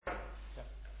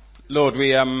Lord,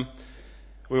 we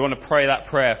want to pray that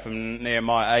prayer from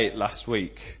Nehemiah 8 last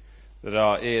week, that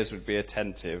our ears would be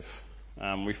attentive.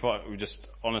 We just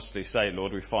honestly say,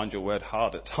 Lord, we find your word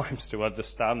hard at times to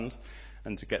understand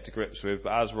and to get to grips with.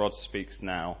 But as Rod speaks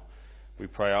now, we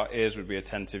pray our ears would be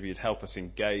attentive. You'd help us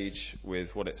engage with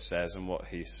what it says and what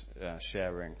he's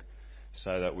sharing,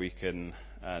 so that we can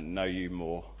know you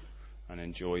more and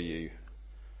enjoy you.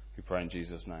 We pray in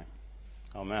Jesus' name.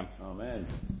 Amen. Amen.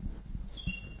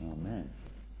 Amen.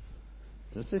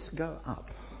 Does this go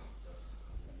up?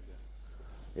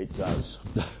 It does.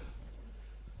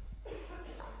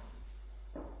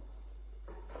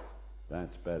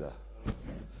 That's better.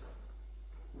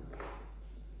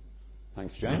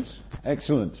 Thanks, James.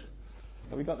 Excellent.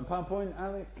 Have we got the PowerPoint,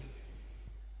 Alec?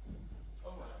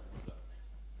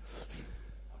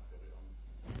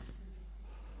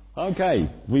 Okay,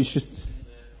 we should...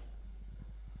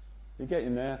 You're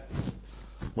getting there.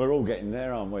 We're all getting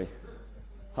there, aren't we?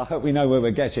 I hope we know where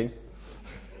we're getting.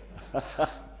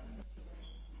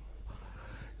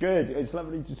 Good. It's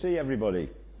lovely to see everybody.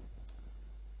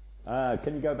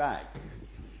 Can you go back?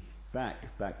 Back.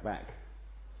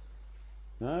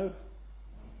 No?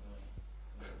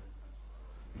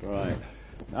 Right.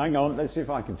 Hang on. Let's see if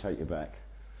I can take you back.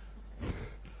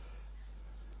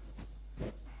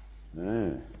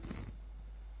 No?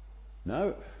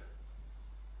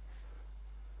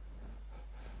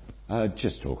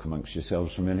 Just talk amongst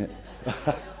yourselves for a minute.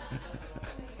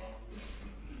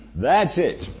 That's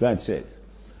it.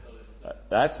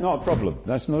 That's not a problem.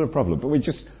 But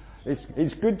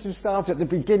it's good to start at the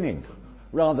beginning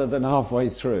rather than halfway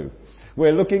through.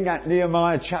 We're looking at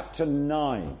Nehemiah chapter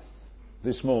 9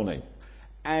 this morning.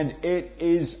 And it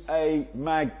is a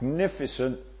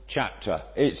magnificent chapter.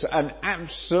 It's an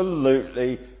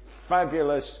absolutely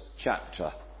fabulous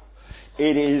chapter.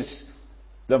 It is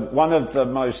one of the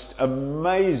most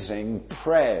amazing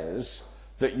prayers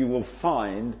that you will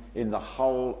find in the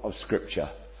whole of Scripture.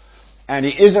 And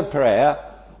it is a prayer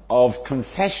of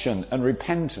confession and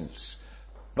repentance,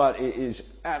 but it is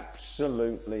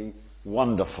absolutely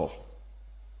wonderful.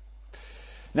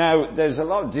 Now, there's a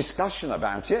lot of discussion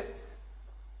about it.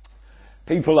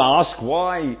 People ask,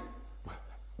 why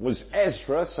was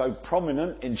Ezra so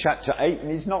prominent in chapter 8 and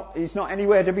he's not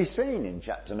anywhere to be seen in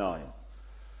chapter 9?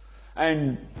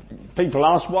 And people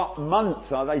ask, what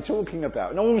month are they talking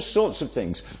about? And all sorts of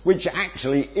things, which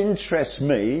actually interest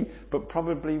me, but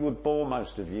probably would bore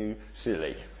most of you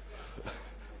silly.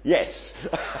 Yes.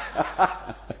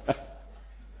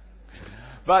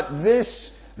 But this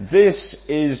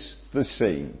is the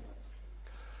scene.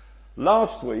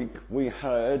 Last week we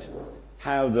heard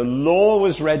how the law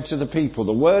was read to the people.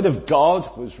 The word of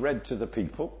God was read to the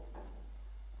people.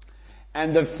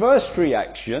 And the first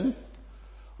reaction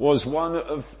was one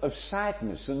of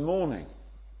sadness and mourning.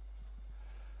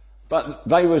 But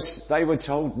they were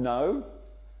told, no,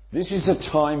 this is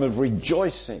a time of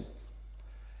rejoicing.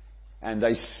 And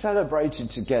they celebrated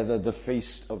together the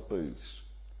Feast of Booths.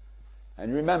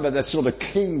 And remember the sort of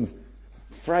key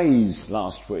phrase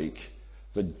last week,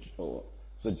 the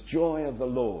joy of the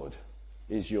Lord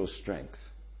is your strength.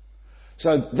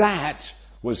 So that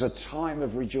was a time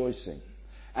of rejoicing.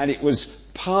 And it was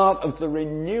part of the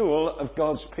renewal of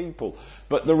God's people.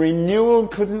 But the renewal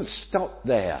couldn't stop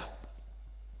there.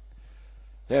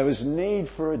 There was need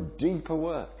for a deeper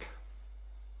work.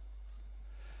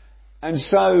 And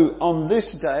so on this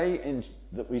day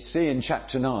that we see in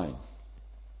chapter 9,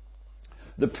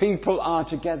 the people are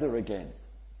together again.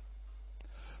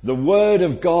 The Word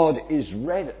of God is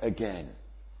read again.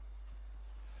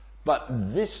 But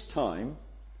this time,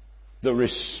 the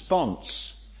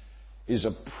response is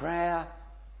a prayer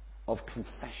of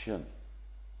confession.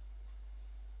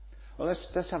 Well,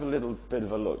 let's have a little bit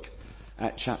of a look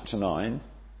at chapter 9.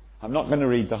 I'm not going to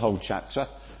read the whole chapter.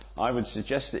 I would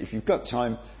suggest that if you've got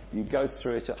time, you go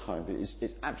through it at home.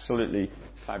 It's absolutely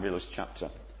fabulous chapter.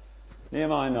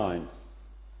 Nehemiah 9.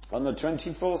 On the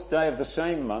 24th day of the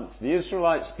same month, the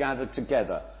Israelites gathered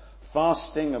together,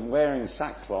 fasting and wearing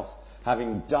sackcloth,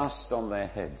 having dust on their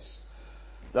heads.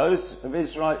 Those of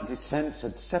Israelite descent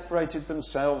had separated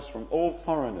themselves from all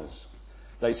foreigners.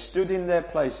 They stood in their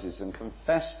places and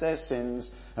confessed their sins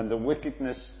and the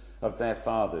wickedness of their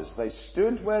fathers. They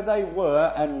stood where they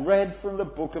were and read from the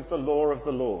book of the law of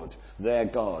the Lord, their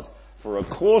God, for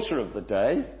a quarter of the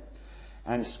day,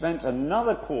 and spent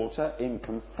another quarter in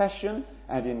confession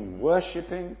and in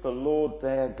worshipping the Lord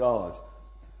their God.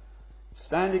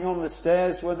 Standing on the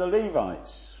stairs were the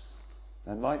Levites.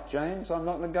 And like James, I'm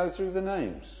not going to go through the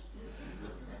names.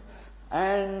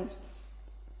 And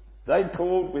they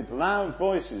called with loud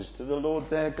voices to the Lord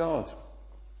their God.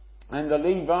 And the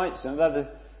Levites and other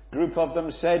group of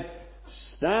them said,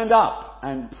 "Stand up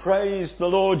and praise the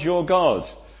Lord your God."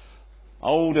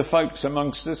 Older folks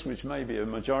amongst us, which may be a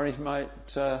majority, might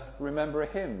remember a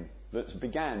hymn that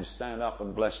began, "Stand up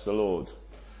and bless the Lord,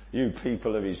 you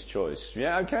people of his choice."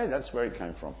 Yeah, okay, that's where it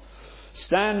came from.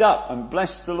 "Stand up and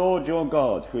bless the Lord your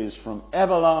God, who is from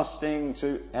everlasting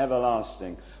to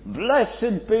everlasting.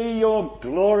 Blessed be your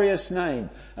glorious name,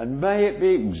 and may it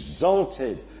be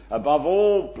exalted above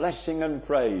all blessing and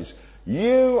praise.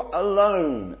 You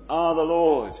alone are the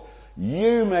Lord.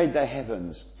 You made the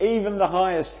heavens, even the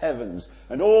highest heavens,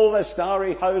 and all the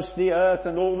starry host, the earth,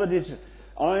 and all that is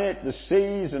on it, the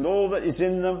seas, and all that is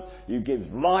in them. You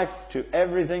give life to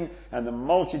everything, and the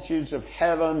multitudes of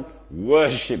heaven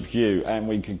worship you." And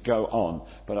we could go on,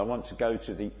 but I want to go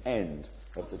to the end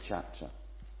of the chapter.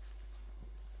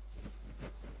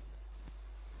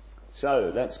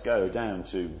 So let's go down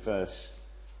to verse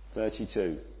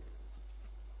 32.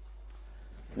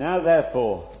 "Now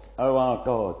therefore, O our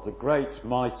God, the great,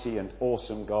 mighty and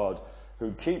awesome God,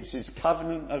 who keeps his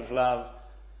covenant of love,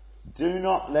 do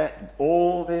not let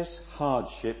all this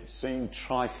hardship seem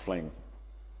trifling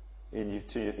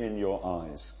in your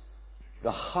eyes."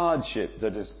 The hardship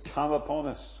that has come upon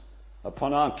us,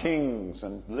 upon our kings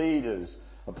and leaders,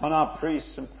 upon our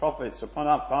priests and prophets, upon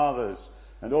our fathers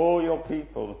and all your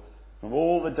people, from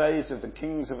all the days of the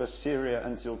kings of Assyria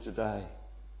until today.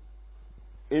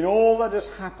 In all that has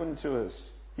happened to us,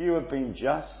 you have been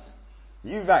just.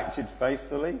 You've acted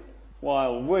faithfully,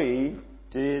 while we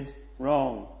did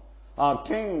wrong. Our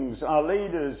kings, our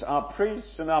leaders, our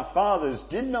priests and our fathers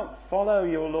did not follow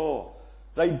your law.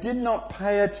 They did not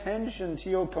pay attention to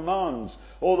your commands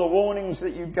or the warnings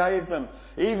that you gave them,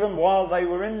 even while they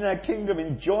were in their kingdom,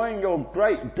 enjoying your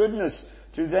great goodness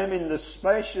to them in the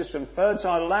spacious and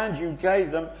fertile land you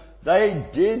gave them. They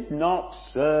did not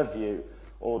serve you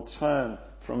or turn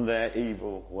from their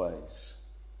evil ways.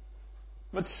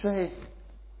 But see,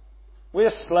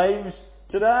 we're slaves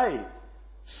today.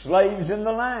 Slaves in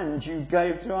the land you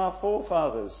gave to our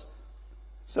forefathers,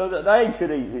 so that they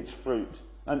could eat its fruit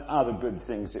and other good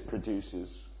things it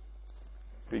produces.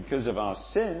 Because of our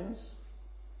sins,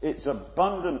 its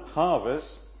abundant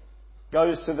harvest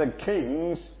goes to the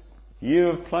kings you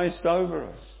have placed over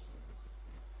us.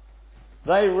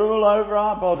 They rule over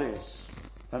our bodies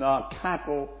and our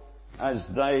cattle as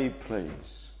they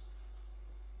please.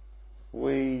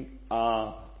 We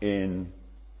are in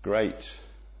great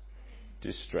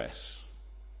distress.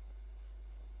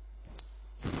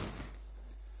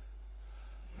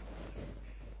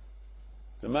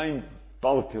 The main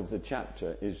bulk of the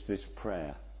chapter is this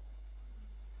prayer.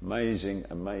 Amazing,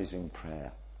 amazing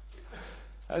prayer.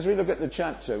 As we look at the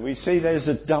chapter, we see there's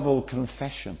a double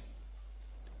confession.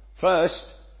 First,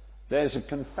 there's a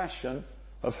confession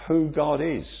of who God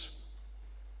is.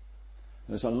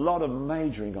 There's a lot of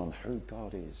majoring on who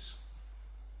God is.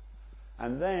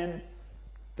 And then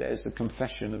there's the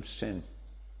confession of sin.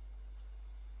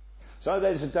 So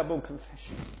there's a double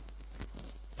confession.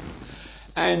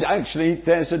 And actually,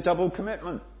 there's a double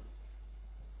commitment.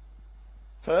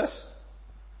 First,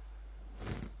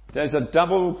 there's a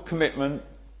double commitment,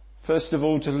 first of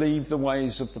all, to leave the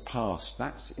ways of the past.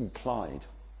 That's implied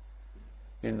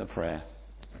in the prayer.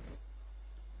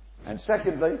 And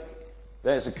secondly,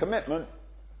 there's a commitment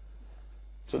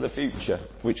to the future,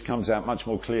 which comes out much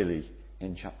more clearly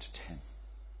in chapter 10.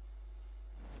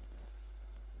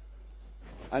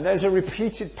 And there's a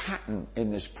repeated pattern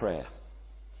in this prayer.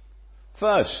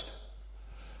 First,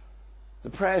 the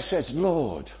prayer says,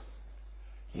 "Lord,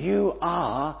 you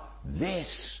are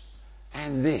this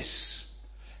and this.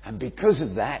 And because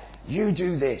of that, you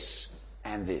do this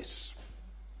and this."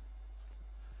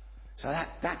 So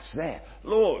that's there.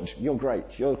 "Lord, you're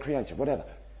great, you're the creator, whatever.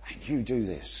 And you do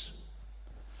this."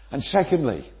 And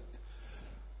secondly,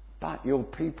 "But your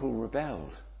people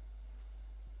rebelled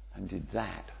and did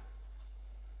that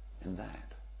and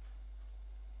that."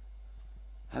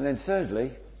 And then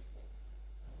thirdly,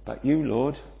 "But you,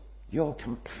 Lord, you're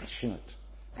compassionate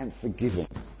and forgiving.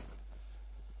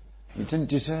 You didn't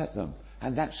desert them."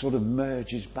 And that sort of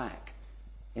merges back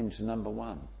into number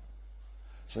one.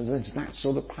 So there's that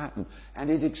sort of pattern. And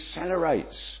it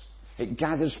accelerates. It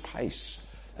gathers pace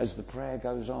as the prayer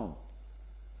goes on.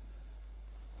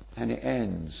 And it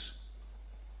ends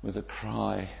with a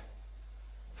cry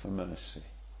for mercy.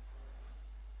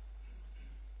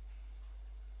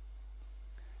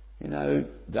 You know,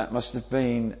 that must have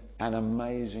been an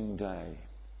amazing day.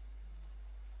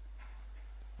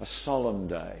 A solemn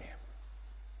day.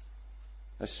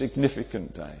 A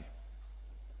significant day.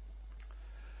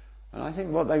 And I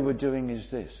think what they were doing is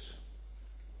this.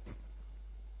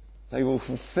 They were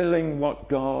fulfilling what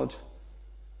God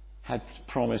had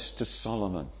promised to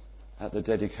Solomon at the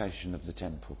dedication of the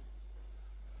temple.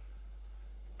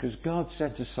 Because God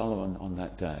said to Solomon on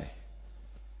that day,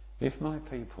 if my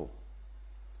people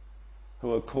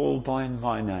who are called by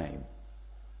my name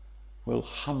will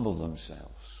humble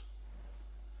themselves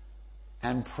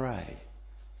and pray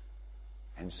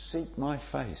and seek my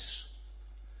face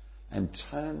and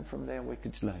turn from their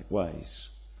wicked ways,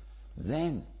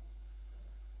 then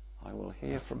I will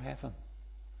hear from heaven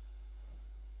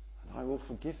and I will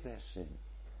forgive their sin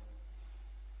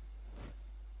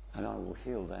and I will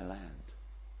heal their land.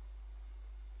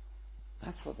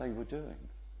 That's what they were doing.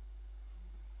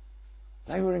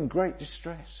 They were in great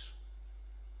distress.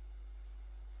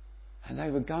 And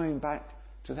they were going back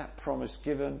to that promise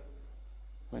given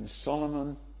when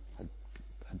Solomon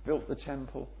had built the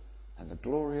temple and the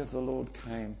glory of the Lord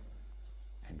came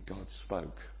and God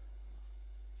spoke.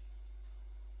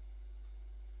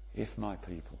 If my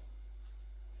people.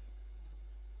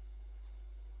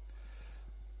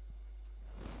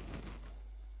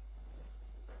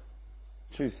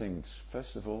 Two things.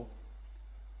 First of all,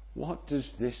 what does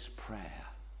this prayer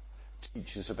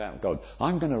teach us about God?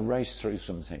 I'm going to race through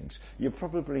some things. You're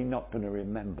probably not going to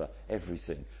remember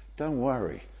everything. Don't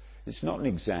worry. It's not an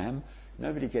exam.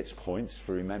 Nobody gets points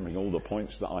for remembering all the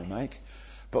points that I make.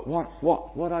 But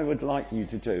what I would like you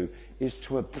to do is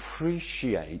to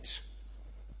appreciate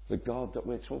the God that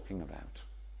we're talking about.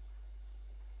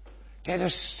 Get a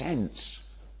sense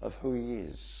of who he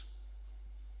is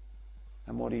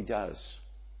and what he does.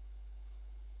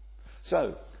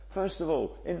 So, first of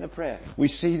all, in the prayer, we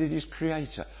see that he's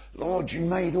creator. Lord, you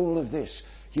made all of this.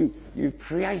 You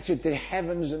created the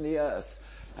heavens and the earth.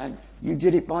 And you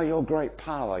did it by your great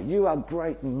power. You are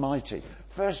great and mighty.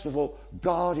 First of all,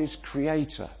 God is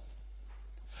creator.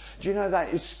 Do you know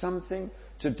that is something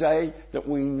today that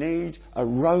we need a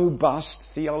robust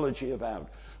theology about?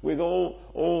 With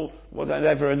all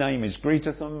whatever her name is,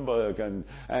 Greta Thunberg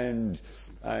and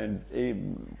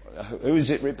who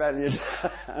is it? Rebellion.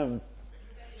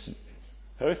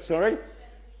 Who? Sorry.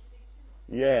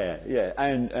 Yeah,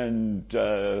 and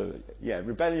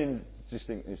Rebellion. Just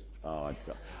think this. I'm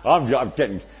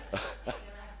getting.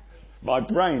 My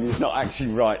brain is not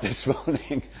actually right this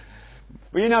morning.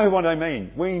 But you know what I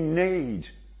mean. We need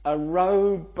a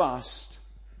robust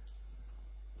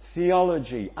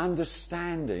theology,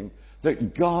 understanding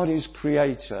that God is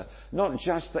creator, not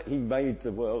just that he made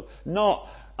the world, not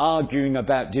arguing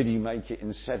about did he make it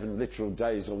in 7 literal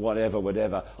days or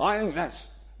whatever. I think that's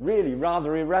really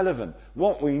rather irrelevant.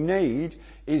 What we need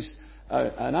is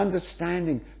an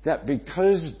understanding that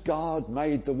because God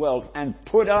made the world and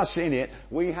put us in it,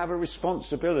 we have a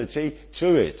responsibility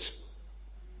to it.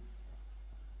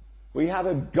 We have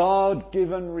a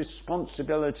God-given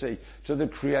responsibility to the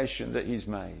creation that he's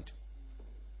made.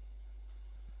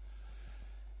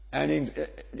 And in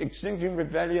extinguishing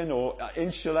rebellion or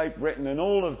insulate Britain and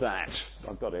all of that,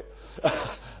 I've got it.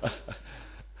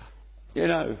 You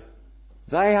know,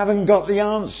 they haven't got the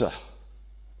answer.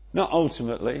 Not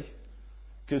ultimately,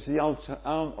 because the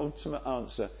ultimate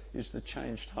answer is the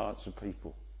changed hearts of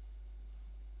people.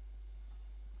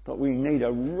 But we need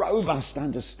a robust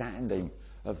understanding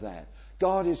of that.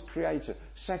 God is creator.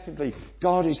 Secondly,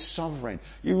 God is sovereign.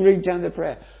 You read down the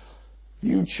prayer.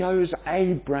 You chose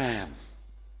Abraham.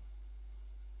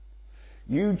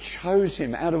 You chose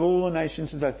him out of all the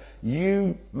nations of the earth.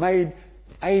 You made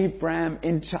Abraham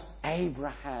into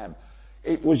Abraham.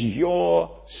 It was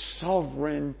your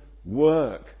sovereign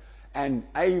work. And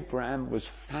Abraham was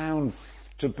found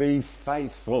to be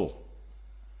faithful.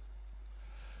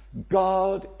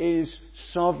 God is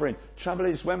sovereign. Trouble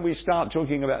is, when we start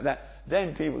talking about that,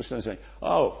 then people start saying,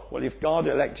 oh, well, if God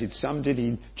elected some, did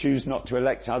he choose not to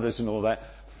elect others and all that?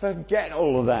 Forget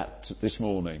all of that this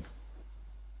morning.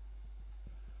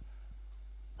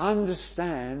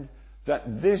 Understand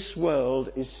that this world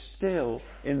is still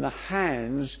in the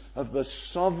hands of the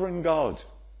sovereign God.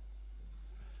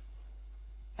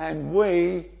 And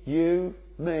we, you,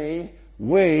 me,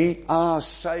 we are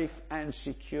safe and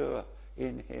secure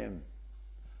in him.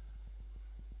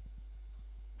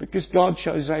 Because God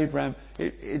chose Abraham,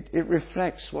 it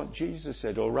reflects what Jesus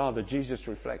said, or rather Jesus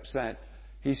reflects that.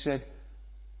 He said,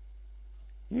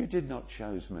 you did not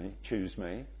choose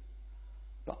me,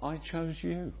 but I chose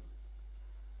you.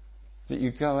 That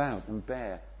you go out and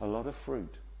bear a lot of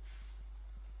fruit.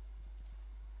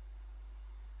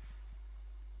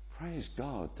 Praise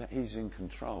God that he's in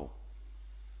control.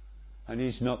 And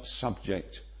he's not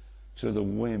subject to the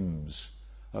whims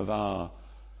of our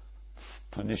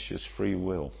pernicious free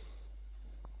will.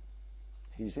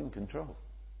 He's in control.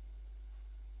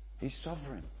 He's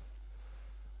sovereign.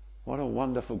 What a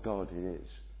wonderful God he is.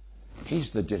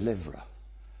 He's the deliverer.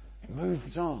 It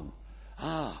moves on.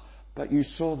 But you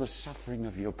saw the suffering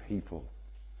of your people.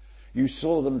 You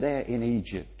saw them there in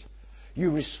Egypt.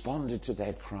 You responded to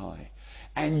their cry.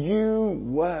 And you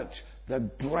worked the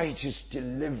greatest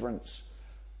deliverance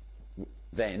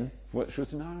then which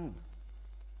was known.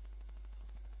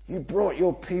 You brought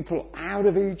your people out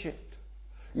of Egypt.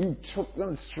 You took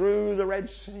them through the Red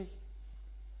Sea.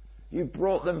 You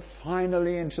brought them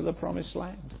finally into the Promised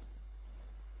Land.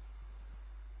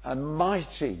 A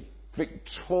mighty,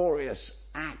 victorious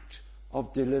act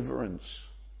of deliverance.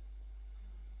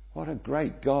 What a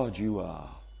great God you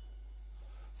are.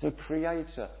 The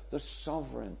Creator, the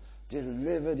Sovereign,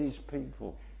 delivered His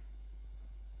people.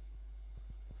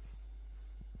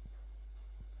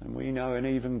 And we know an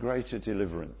even greater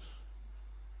deliverance.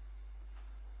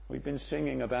 We've been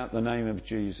singing about the name of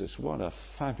Jesus. What a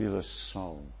fabulous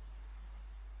song.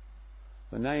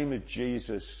 The name of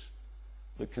Jesus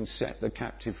that can set the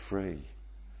captive free.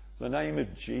 The name of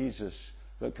Jesus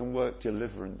that can work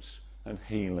deliverance and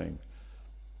healing.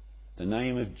 The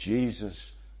name of Jesus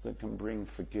that can bring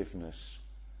forgiveness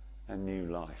and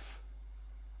new life.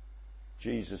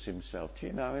 Jesus Himself. Do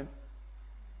you know Him?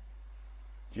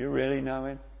 Do you really know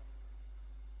Him?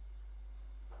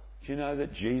 Do you know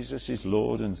that Jesus is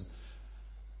Lord and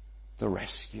the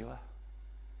rescuer,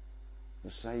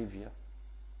 the Saviour?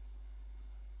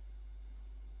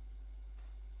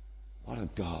 What a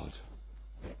God.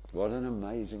 What an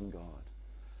amazing God.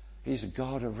 He's a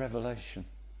God of revelation.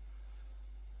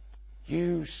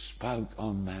 You spoke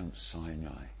on Mount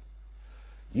Sinai.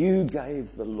 You gave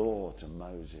the law to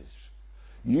Moses.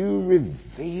 You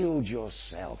revealed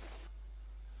yourself.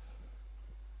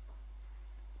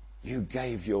 You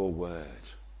gave your word.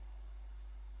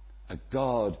 A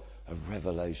God of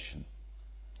revelation.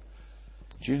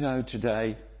 Do you know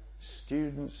today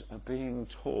students are being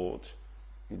taught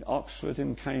in Oxford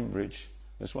and Cambridge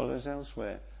as well as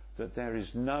elsewhere that there is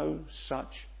no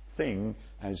such thing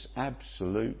as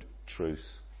absolute truth.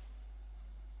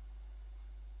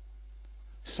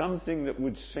 Something that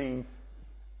would seem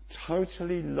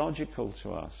totally logical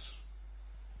to us.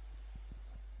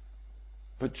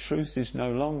 But truth is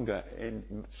no longer,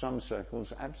 in some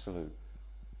circles, absolute.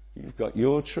 You've got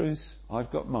your truth,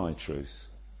 I've got my truth.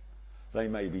 They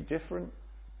may be different,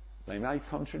 they may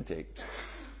contradict,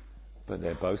 but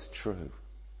they're both true.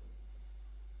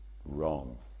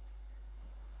 Wrong.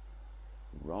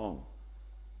 Wrong.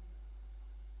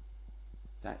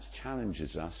 That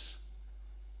challenges us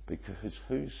because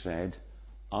who said,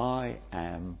 I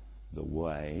am the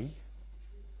way,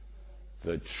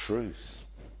 the truth?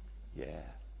 Yeah.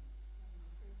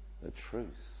 The truth.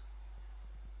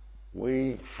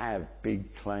 We have big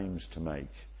claims to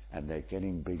make, and they're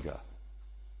getting bigger.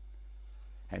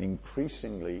 And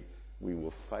increasingly, we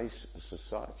will face a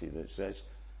society that says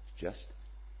just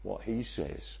what he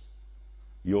says,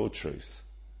 your truth.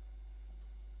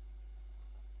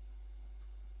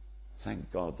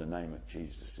 Thank God the name of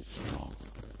Jesus is strong.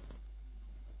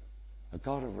 A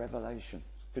God of revelation.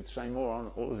 Could say more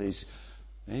on all of these.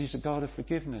 He's a God of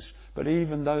forgiveness. But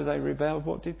even though they rebelled,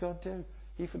 what did God do?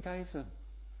 He forgave them.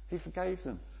 He forgave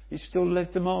them. He still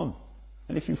led them on.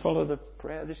 And if you follow the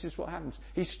prayer, this is what happens.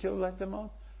 He still led them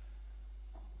on.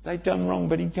 They'd done wrong,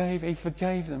 but He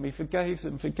forgave them. He forgave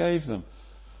them.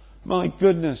 My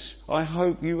goodness, I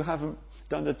hope you haven't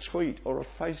done a tweet or a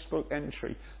Facebook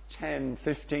entry 10,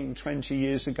 15, 20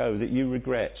 years ago that you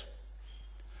regret.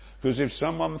 Because if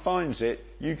someone finds it,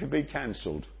 you could be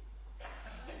cancelled.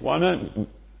 Why not?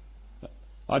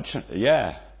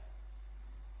 Yeah.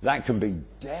 That can be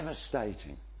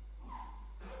devastating.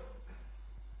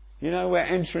 You know, we're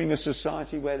entering a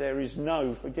society where there is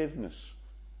no forgiveness.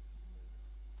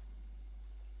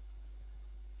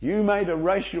 You made a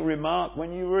racial remark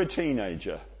when you were a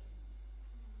teenager.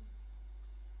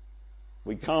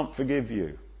 We can't forgive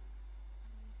you.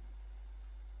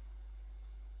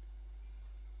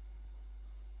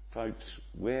 Folks,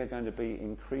 we're going to be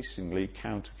increasingly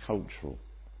countercultural.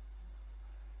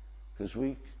 Because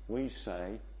we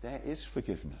say there is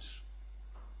forgiveness.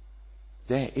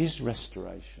 There is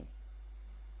restoration.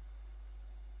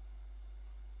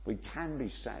 We can be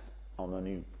set on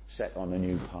a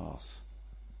new path.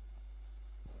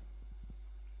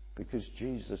 Because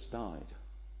Jesus died.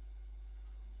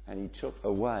 And He took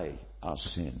away our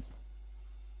sin.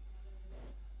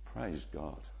 Praise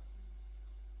God.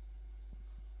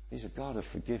 He's a God of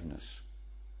forgiveness.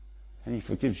 And He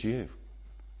forgives you.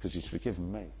 Because He's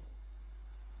forgiven me.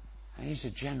 And He's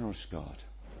a generous God.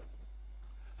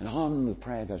 And on the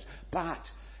prayer goes, but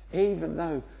even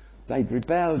though They'd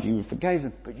rebelled, you forgave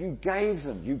them, but you gave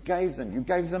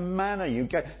them manna, you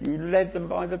led them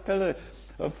by the pillar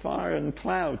of fire and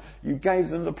cloud, you gave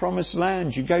them the promised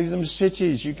land, you gave them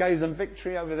cities, you gave them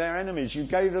victory over their enemies, you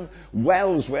gave them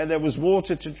wells where there was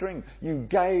water to drink. You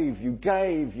gave.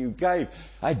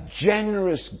 A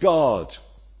generous God.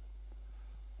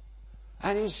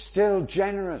 And He's still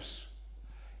generous.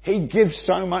 He gives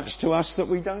so much to us that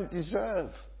we don't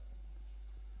deserve.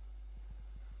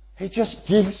 He just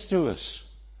gives to us.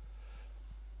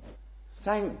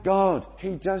 Thank God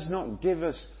He does not give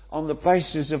us on the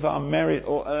basis of our merit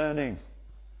or earning.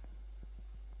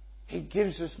 He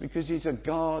gives us because He's a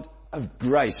God of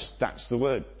grace. That's the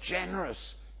word.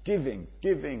 Generous. Giving.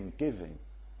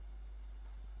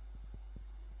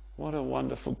 What a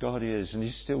wonderful God He is, and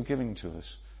He's still giving to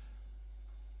us.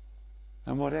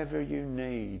 And whatever you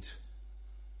need,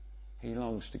 He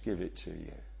longs to give it to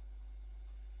you.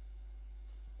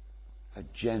 A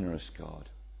generous God.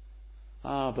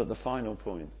 But the final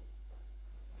point.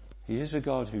 He is a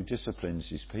God who disciplines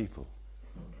His people.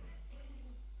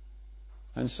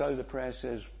 And so the prayer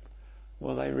says,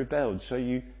 well, they rebelled, so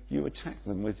you attack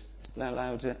them with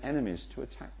allowed enemies to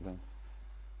attack them.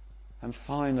 And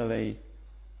finally,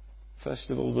 first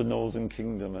of all the northern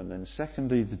kingdom, and then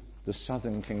secondly the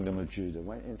southern kingdom of Judah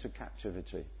went into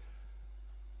captivity.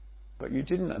 But you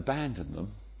didn't abandon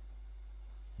them.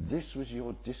 This was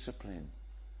your discipline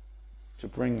to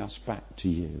bring us back to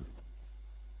you.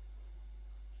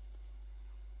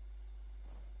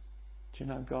 Do you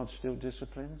know God still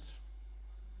disciplines?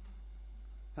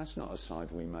 That's not a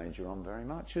side we major on very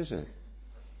much, is it?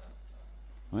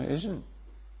 Well, it isn't.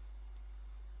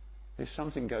 If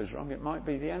something goes wrong, it might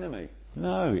be the enemy.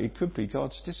 No, it could be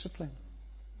God's discipline.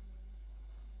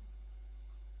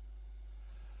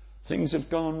 Things have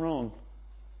gone wrong.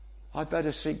 I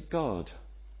better seek God.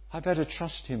 I better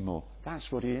trust Him more.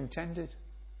 That's what He intended.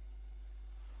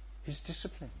 His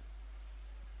discipline.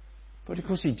 But of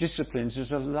course He disciplines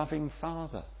as a loving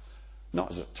Father.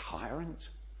 Not as a tyrant.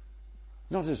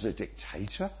 Not as a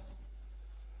dictator.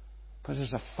 But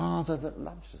as a Father that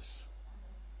loves us.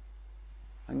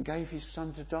 And gave His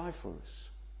Son to die for us.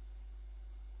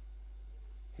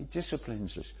 He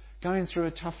disciplines us. Going through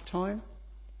a tough time?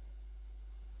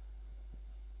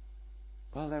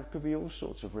 Well, there could be all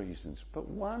sorts of reasons. But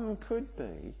one could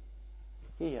be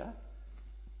here,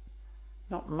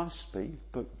 not must be,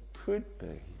 but could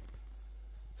be,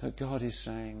 that God is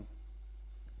saying,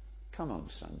 come on,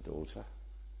 son, daughter.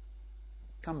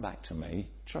 Come back to me.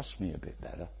 Trust me a bit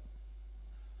better.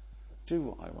 Do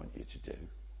what I want you to do.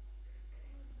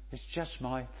 It's just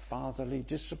my fatherly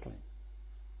discipline.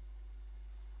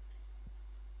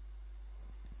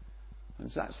 And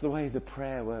that's the way the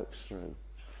prayer works through.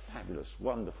 Fabulous,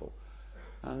 wonderful.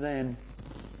 And then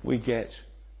we get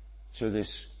to this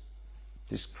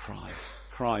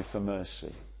cry for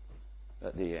mercy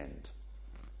at the end.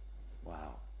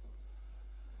 Wow.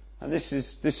 And this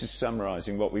is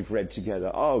summarising what we've read together.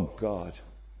 Oh God,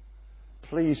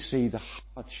 please see the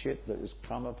hardship that has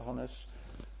come upon us.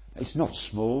 It's not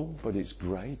small, but it's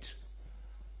great.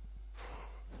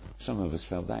 Some of us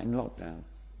felt that in lockdown.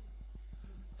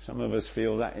 Some of us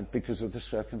feel that because of the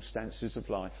circumstances of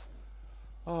life.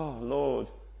 Oh Lord,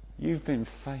 You've been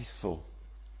faithful,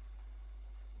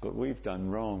 but we've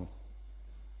done wrong.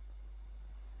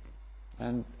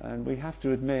 And we have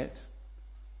to admit,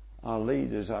 our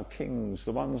leaders, our kings,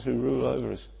 the ones who rule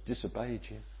over us, disobeyed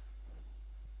You.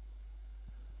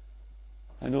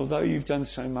 And although You've done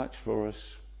so much for us,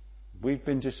 we've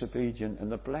been disobedient,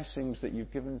 and the blessings that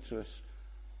You've given to us,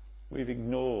 we've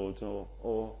ignored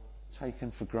or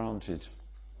taken for granted.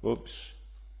 Oops.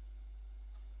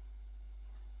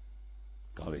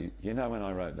 God, you know, when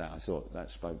I wrote that, I thought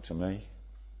that spoke to me.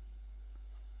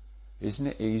 Isn't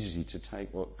it easy to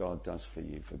take what God does for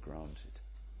you for granted?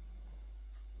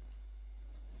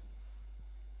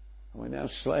 We're now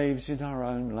slaves in our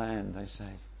own land, they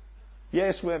say.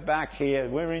 Yes, we're back here.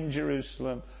 We're in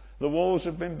Jerusalem. The walls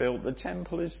have been built. The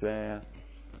temple is there.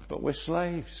 But we're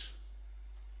slaves.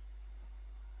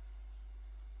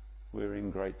 We're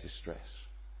in great distress.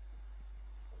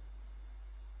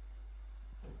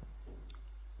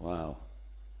 Wow.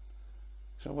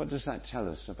 So what does that tell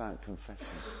us about confession?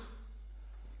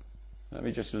 Let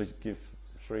me just give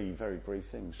 3 very brief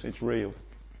things. It's real.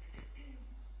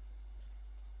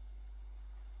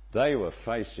 They were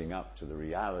facing up to the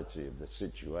reality of the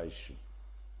situation.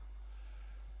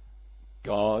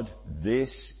 God,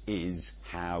 this is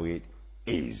how it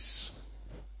is.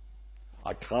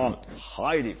 I can't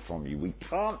hide it from You. We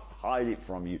can't hide it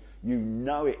from You. You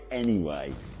know it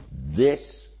anyway. This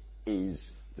is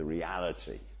the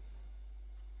reality.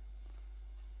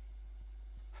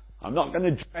 I'm not going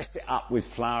to dress it up with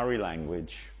flowery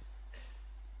language.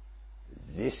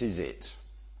 This is it.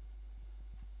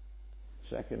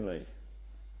 Secondly,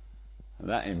 and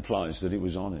that implies that it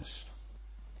was honest.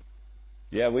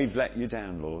 Yeah, we've let you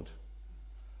down, Lord.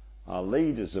 Our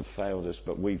leaders have failed us,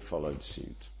 but we've followed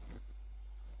suit.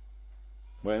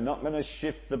 We're not going to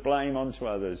shift the blame onto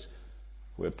others.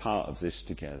 We're part of this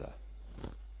together.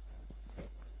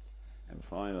 And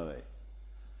finally,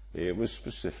 it was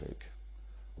specific.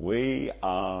 We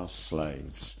are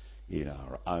slaves in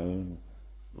our own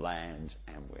land,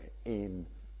 and we're in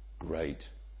great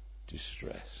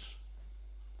distress.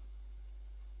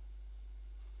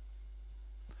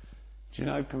 Do you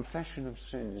know, confession of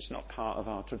sin is not part of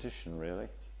our tradition, really.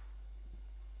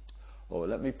 Or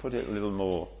let me put it a little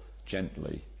more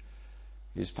gently,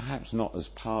 is perhaps not as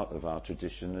part of our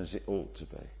tradition as it ought to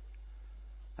be.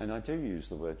 And I do use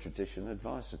the word tradition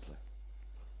advisedly.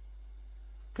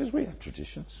 Because we have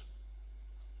traditions.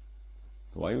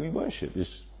 The way we worship is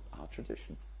our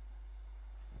tradition.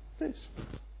 It is.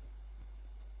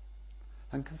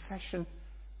 And confession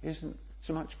isn't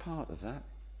so much part of that.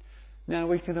 Now,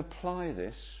 we can apply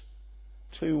this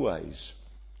two ways.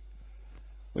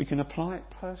 We can apply it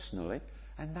personally,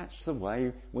 and that's the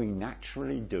way we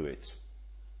naturally do it.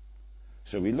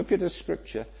 So we look at a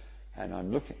scripture, and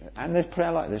I'm looking, and there's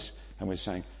prayer like this, and we're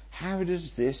saying, how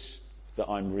does this that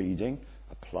I'm reading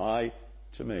apply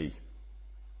to me?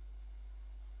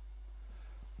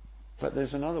 But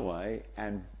there's another way,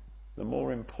 and the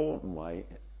more important way,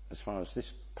 as far as this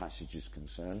passage is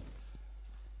concerned,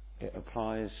 it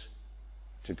applies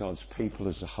to God's people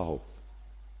as a whole.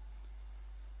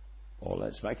 Or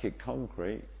let's make it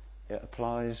concrete, it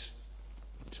applies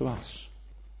to us.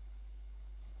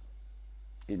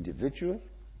 Individually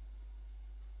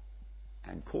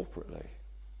and corporately.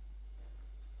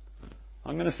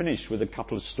 I'm going to finish with a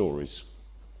couple of stories.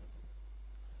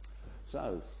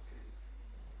 So,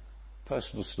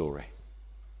 personal story.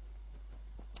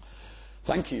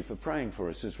 Thank you for praying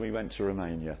for us as we went to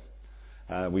Romania.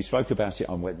 We spoke about it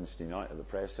on Wednesday night at the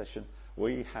prayer session.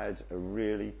 We had a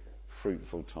really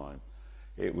fruitful time.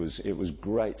 It was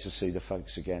great to see the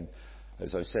folks again.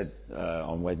 As I said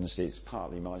on Wednesday, it's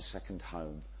partly my second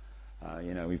home.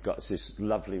 We've got this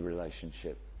lovely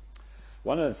relationship.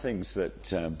 One of the things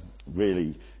that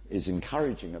really is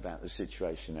encouraging about the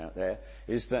situation out there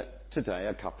is that today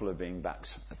a couple are being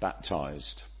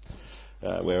baptised.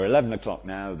 We're 11 o'clock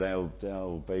now.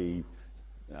 They'll be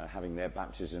having their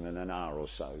baptism in an hour or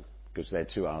so, because they're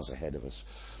 2 hours ahead of us.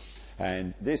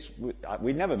 And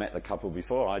we'd never met the couple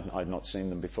before. I'd not seen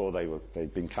them before.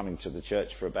 They'd been coming to the church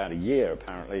for about a year,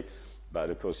 apparently. But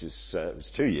of course, it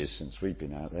was 2 years since we'd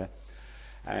been out there.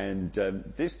 And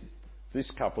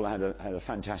this couple had a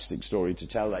fantastic story to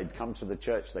tell. They'd come to the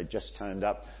church. They'd just turned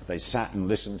up. They sat and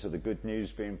listened to the good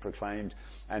news being proclaimed.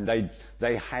 And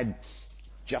they had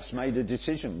just made a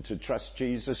decision to trust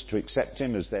Jesus, to accept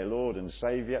him as their Lord and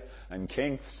Saviour and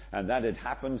King. And that had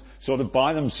happened sort of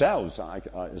by themselves,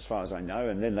 as far as I know.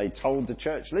 And then they told the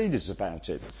church leaders about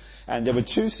it. And there were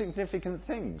two significant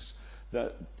things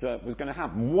that was going to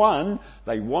happen. One,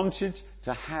 they wanted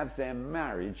to have their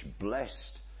marriage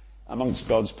blessed amongst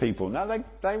God's people. Now,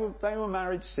 they were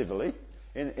married civilly,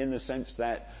 in the sense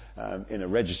that in a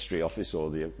registry office or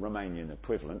the Romanian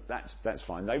equivalent, that's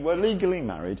fine. They were legally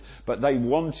married, but they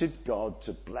wanted God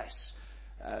to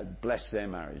bless their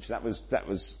marriage. That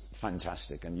was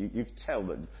fantastic, and you could tell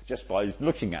that just by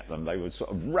looking at them, they were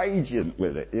sort of radiant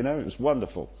with it. It was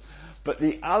wonderful. But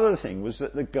the other thing was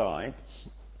that the guy,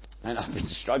 and I've been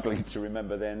struggling to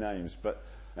remember their names, but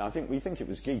we think it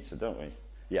was Gita, don't we?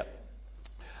 Yeah.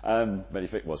 But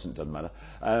if it wasn't, doesn't matter.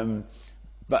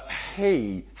 But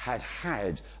he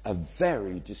had a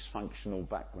very dysfunctional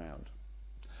background.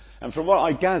 And from what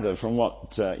I gather, from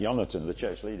what Jonathan, the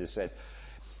church leader, said,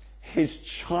 his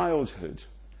childhood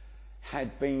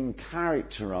had been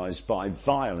characterised by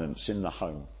violence in the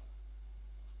home.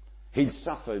 He'd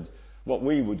suffered what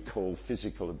we would call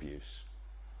physical abuse.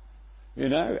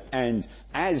 And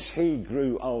as he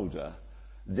grew older,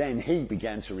 then he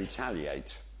began to retaliate,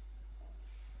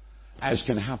 as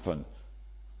can happen.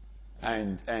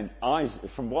 And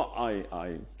from what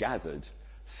I gathered,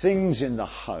 things in the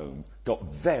home got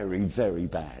very, very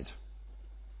bad.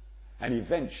 And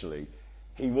eventually,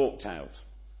 he walked out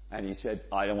and he said,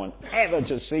 I don't want ever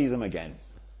to see them again.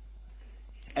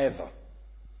 Ever.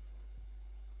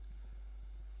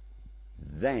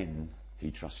 Then he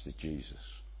trusted Jesus.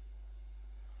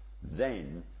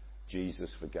 Then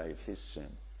Jesus forgave his sin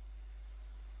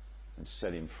and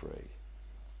set him free.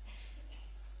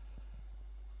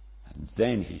 And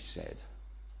then he said,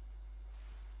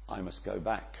 I must go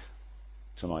back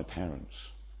to my parents.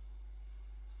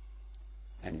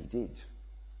 And he did.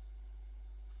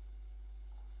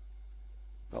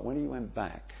 But when he went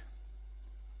back,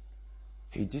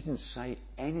 he didn't say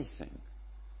anything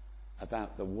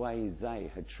about the way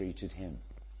they had treated him.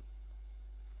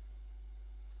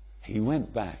 He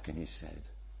went back and he said,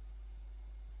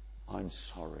 I'm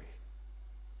sorry.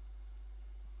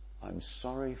 I'm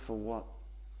sorry for what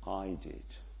I did.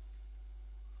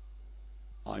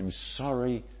 I'm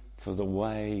sorry for the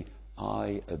way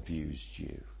I abused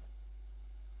you.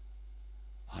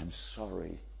 I'm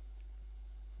sorry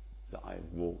that I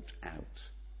walked out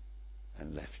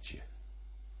and left you.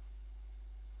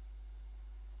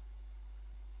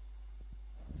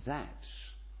 That's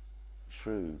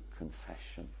true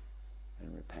confession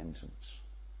and repentance.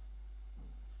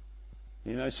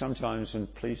 You know, sometimes,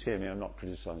 and please hear me, I'm not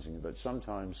criticising you, but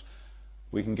sometimes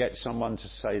we can get someone to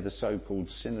say the so-called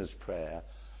sinner's prayer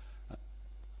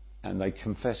and they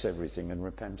confess everything and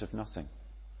repent of nothing.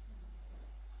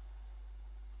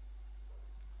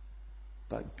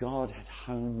 But God had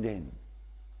honed in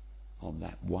on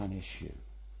that one issue.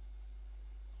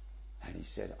 And he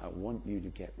said, I want you to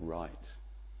get right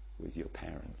with your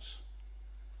parents.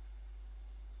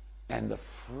 And the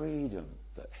freedom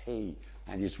that he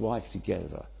and his wife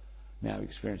together now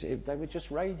experience, they were just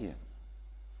radiant.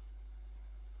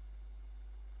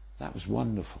 That was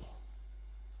wonderful.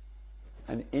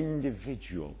 An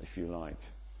individual, if you like,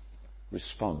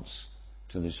 response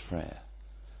to this prayer.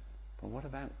 But what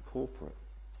about corporate?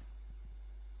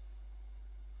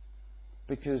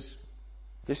 Because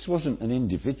this wasn't an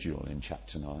individual in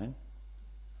chapter 9.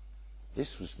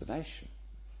 This was the nation.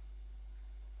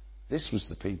 This was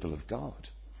the people of God.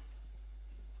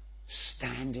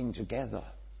 Standing together.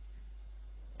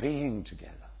 Being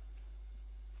together.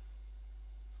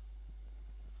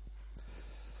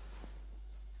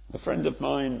 A friend of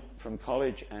mine from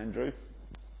college, Andrew,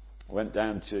 went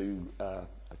down to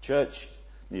a church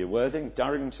near Worthing,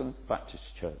 Durrington Baptist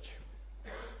Church.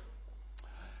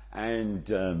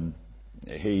 And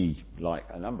he, like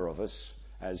a number of us,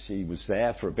 as he was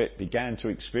there for a bit, began to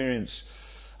experience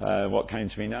what came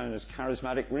to be known as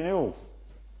charismatic renewal.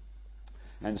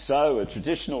 And so a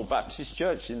traditional Baptist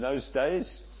church in those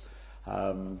days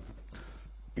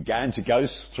began to go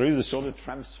through the sort of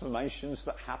transformations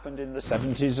that happened in the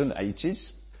 70s and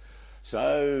 80s.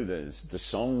 So the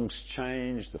songs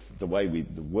changed, the way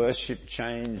the worship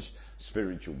changed,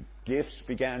 spiritual gifts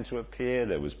began to appear,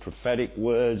 there was prophetic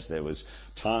words, there was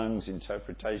tongues,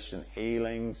 interpretation,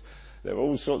 healings, there were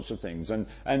all sorts of things. And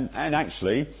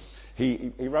actually,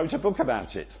 he wrote a book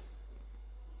about it,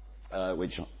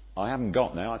 which I haven't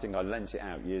got now. I think I lent it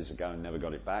out years ago and never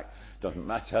got it back. Doesn't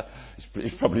matter.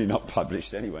 It's probably not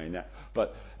published anyway now.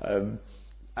 But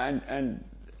and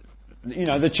you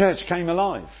know, the church came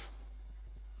alive.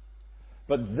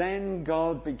 But then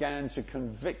God began to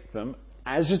convict them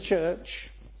as a church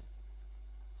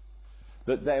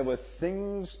that there were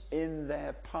things in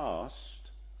their past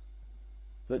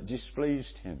that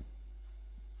displeased him.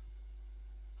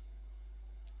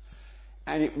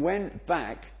 And it went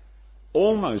back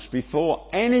almost before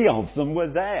any of them were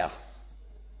there.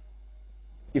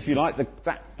 If you like,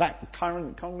 that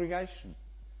current congregation.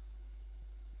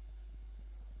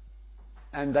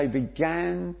 And they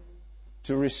began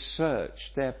to research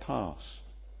their past.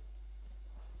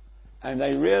 And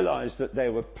they realised that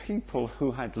there were people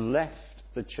who had left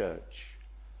the church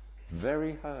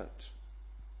very hurt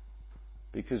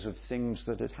because of things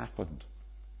that had happened.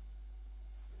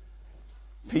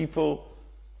 People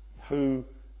who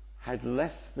had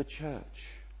left the church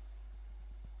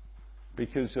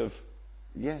because of,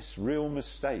 yes, real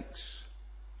mistakes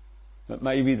that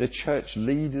maybe the church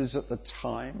leaders at the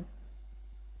time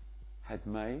had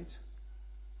made,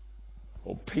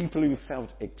 or people who felt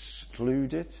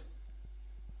excluded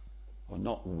or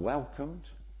not welcomed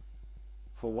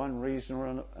for one reason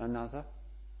or another.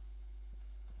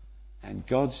 And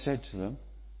God said to them,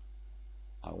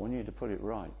 I want you to put it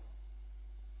right.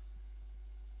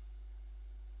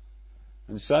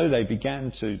 And so they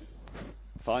began to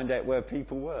find out where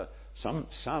people were.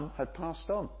 Some had passed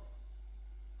on.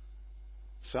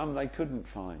 Some they couldn't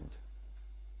find.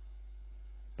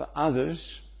 But others,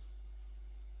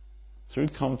 through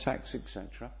contacts,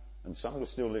 etc., and some were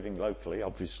still living locally,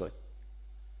 obviously,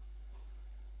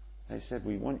 they said,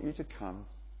 we want you to come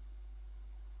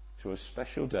to a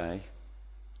special day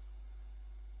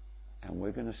and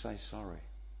we're going to say sorry.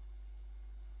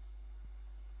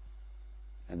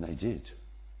 And they did.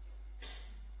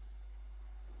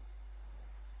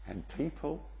 And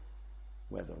people,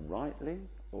 whether rightly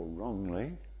or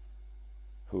wrongly,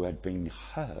 who had been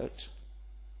hurt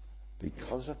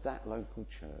because of that local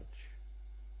church,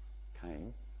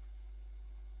 came,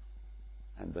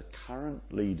 and the current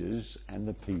leaders and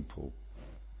the people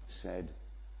said,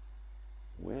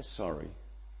 "We're sorry.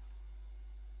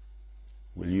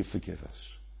 Will you forgive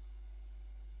us?"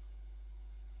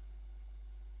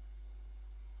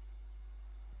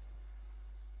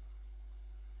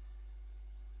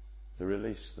 The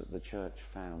release that the church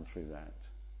found through that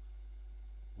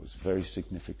was very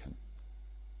significant.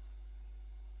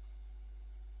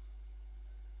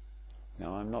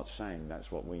 Now, I'm not saying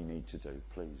that's what we need to do.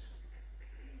 Please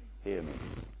hear me.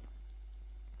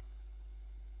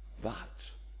 But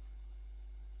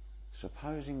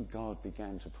supposing God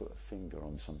began to put a finger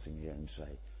on something here and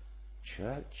say,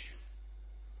 "Church,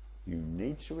 you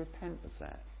need to repent of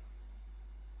that."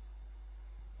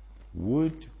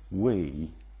 Would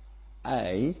we,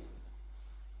 A,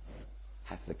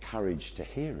 have the courage to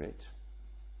hear it,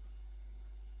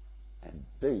 and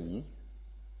B,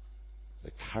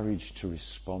 the courage to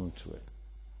respond to it?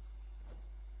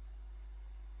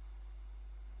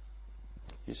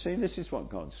 You see, this is what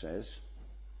God says.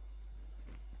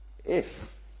 If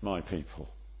my people,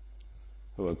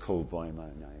 who are called by my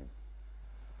name,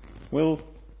 will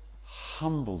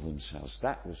humble themselves.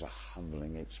 That was a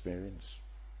humbling experience.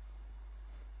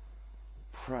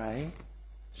 Pray,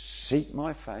 seek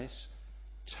my face,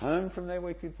 turn from their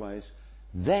wicked ways,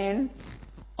 then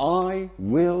I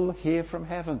will hear from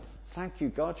heaven. Thank you,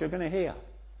 God, you're going to hear.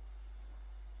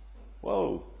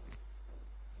 Whoa.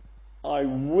 I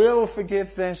will forgive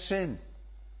their sin.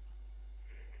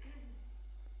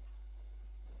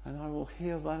 And I will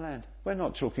heal their land. We're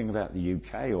not talking about the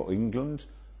UK or England.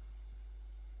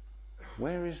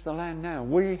 Where is the land now?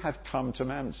 We have come to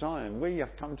Mount Zion. We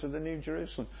have come to the New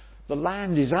Jerusalem. The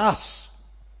land is us.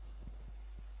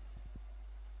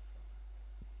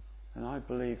 And I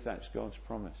believe that's God's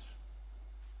promise.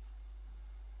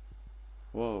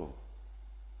 Whoa.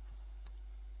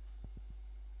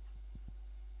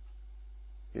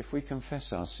 If we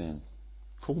confess our sin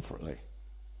corporately,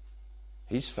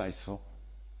 He's faithful.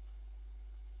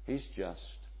 He's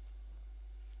just.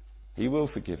 He will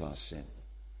forgive our sin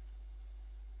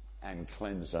and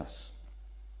cleanse us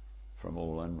from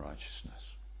all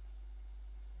unrighteousness.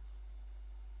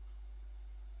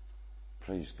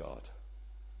 Please God,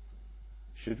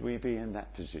 should we be in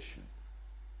that position,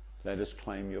 let us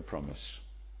claim your promise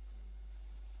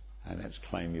and let's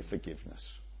claim your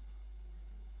forgiveness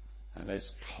and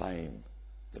let's claim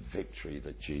the victory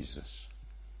that Jesus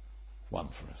won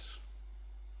for us.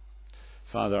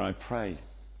 Father, I pray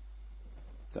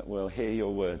that we'll hear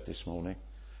your word this morning.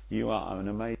 You are an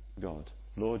amazing God.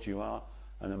 Lord, you are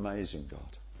an amazing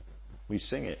God. We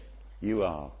sing it. You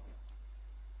are.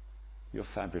 You're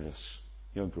fabulous.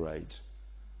 You're great.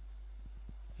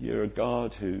 You're a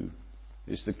God who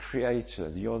is the creator.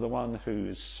 You're the one who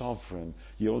is sovereign.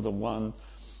 You're the one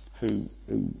who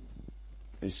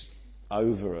is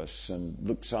over us and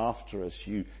looks after us.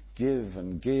 You give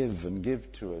and give and give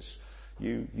to us.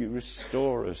 You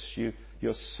restore us.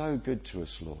 You're so good to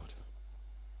us, Lord.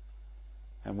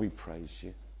 And we praise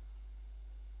you.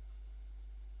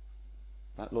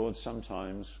 But Lord,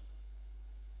 sometimes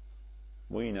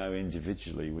we know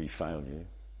individually we fail you.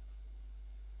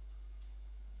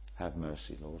 Have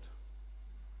mercy, Lord.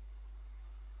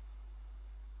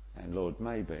 And Lord,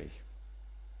 maybe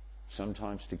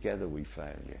sometimes together we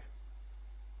fail you.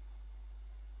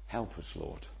 Help us,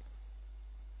 Lord.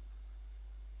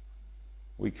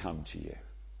 We come to you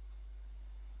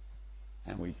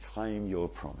and we claim your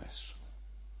promise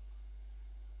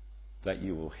that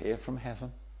you will hear from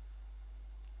heaven,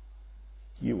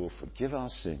 you will forgive our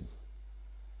sin,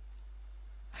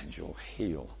 and you'll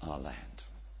heal our land.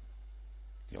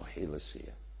 You'll heal us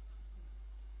here.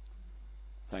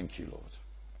 Thank you, Lord.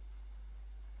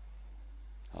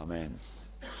 Amen.